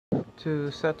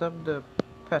To set up the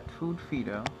pet food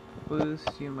feeder,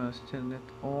 first you must turn it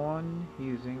on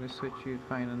using the switch you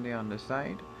find on the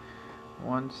underside.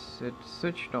 Once it's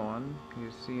switched on,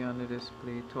 you see on the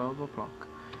display 12 o'clock.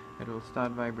 It will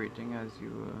start vibrating as you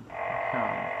were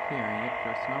hearing it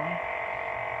just now.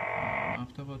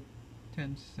 After about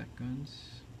 10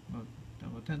 seconds,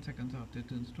 about 10 seconds after it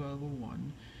turns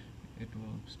 12:01, it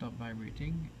will stop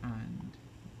vibrating and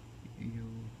you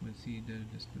will see the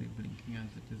display blinking as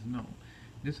it is now.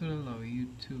 This will allow you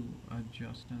to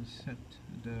adjust and set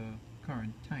the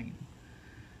current time.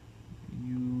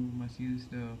 You must use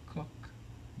the clock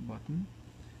button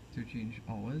to change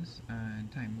hours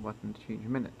and time button to change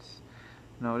minutes.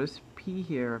 Now this P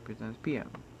here represents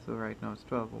PM, so right now it's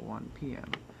 12:01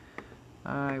 PM.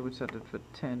 I would set it for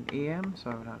 10 AM, so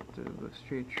I would have to go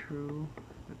straight through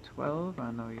the 12,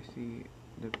 and now you see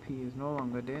the P is no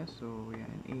longer there, so we are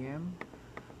in AM.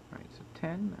 Right, so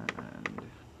 10, and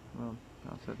well,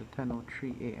 I'll set it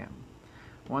 10:03 AM.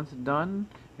 Once done,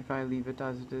 if I leave it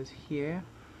as it is here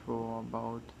for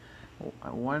about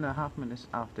 1.5 minutes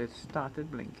after it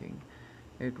started blinking,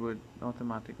 it would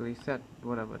automatically set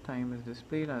whatever time is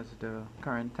displayed as the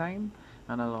current time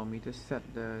and allow me to set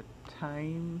the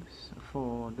times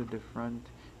for the different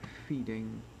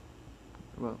feeding,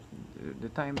 well, the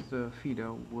times the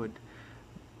feeder would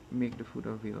make the food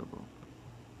available.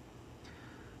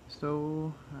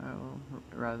 So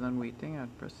rather than waiting,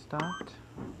 I'd press start.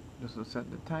 This will set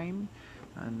the time,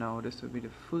 and now this will be the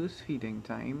first feeding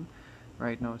time.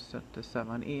 Right now it's set to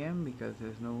 7 AM because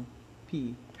there's no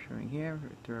P showing here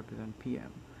to represent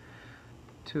PM.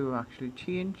 To actually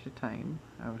change the time,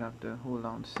 I would have to hold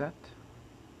down set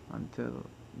until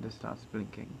this starts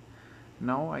blinking.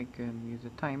 Now I can use the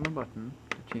timer button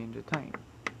to change the time.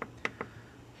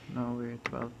 Now we're at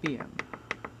 12 PM.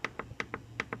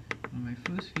 Now my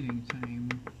first feeding time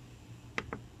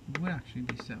would actually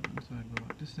be 7, so I'd go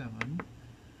back to 7.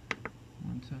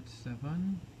 Once that's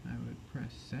 7, I would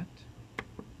press set,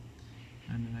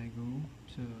 and then I go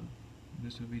to,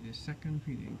 this will be the second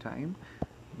feeding time.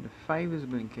 The 5 is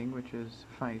blinking, which is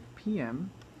 5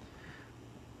 PM.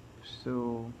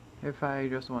 So if I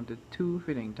just wanted 2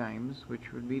 feeding times,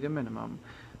 which would be the minimum,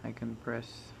 I can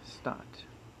press start.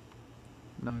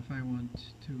 Now if I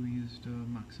want to use the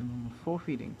maximum of 4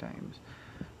 feeding times,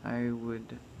 I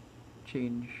would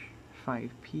change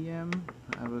 5 PM.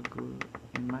 I would go,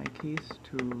 in my case,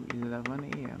 to 11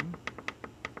 AM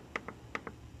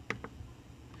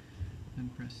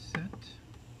and press set.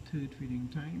 Third feeding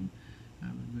time,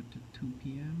 I would go to 2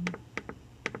 PM.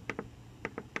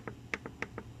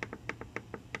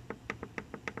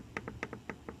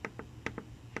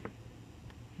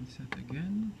 And set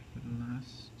again for the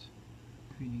last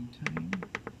feeding time.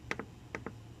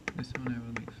 This one I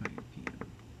will make 5 PM.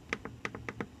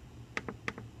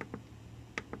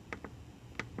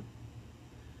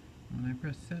 When I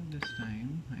press set this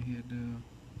time, I hear the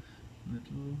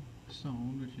little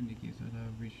sound which indicates that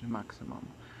I've reached the maximum.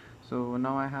 So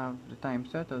now I have the time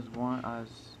set as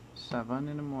 7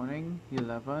 in the morning,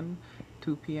 11,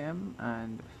 2 PM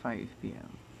and 5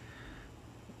 PM.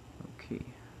 Okay,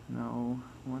 now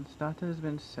once that has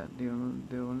been set, the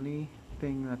only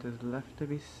thing that is left to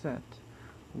be set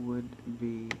would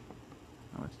be,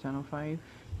 now it's 10:05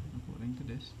 according to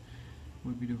this,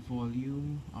 would be the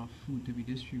volume of food to be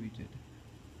distributed.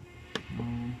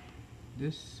 Now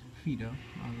this feeder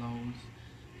allows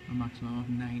a maximum of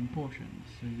 9 portions,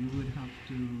 so you would have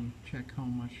to check how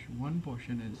much one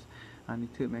portion is and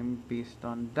determine based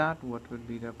on that what would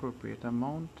be the appropriate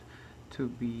amount to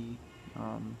be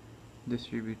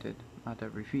distributed at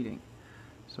every feeding.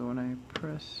 So when I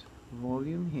press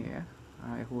volume here,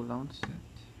 I hold down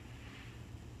set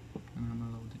and I'm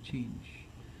allowed to change.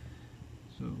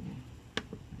 So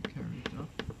I carry it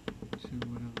up to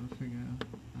whatever figure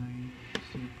I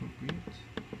see appropriate.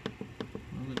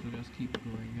 Well, it will just keep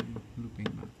going and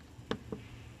looping back.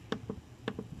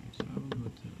 Right, so I will go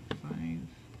to 5.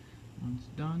 Once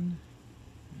done,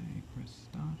 I press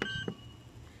start,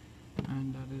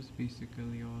 and that is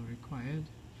basically all required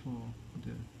for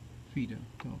the feeder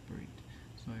to operate.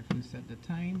 So I first set the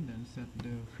time, then set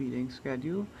the feeding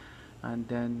schedule, and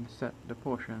then set the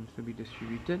portions to be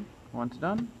distributed. Once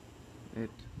done,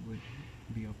 it would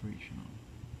be operational.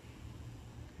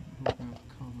 I hope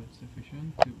I've covered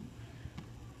sufficient to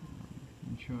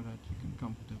ensure that you can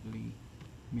comfortably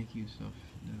make use of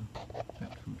the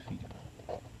pet food feeder.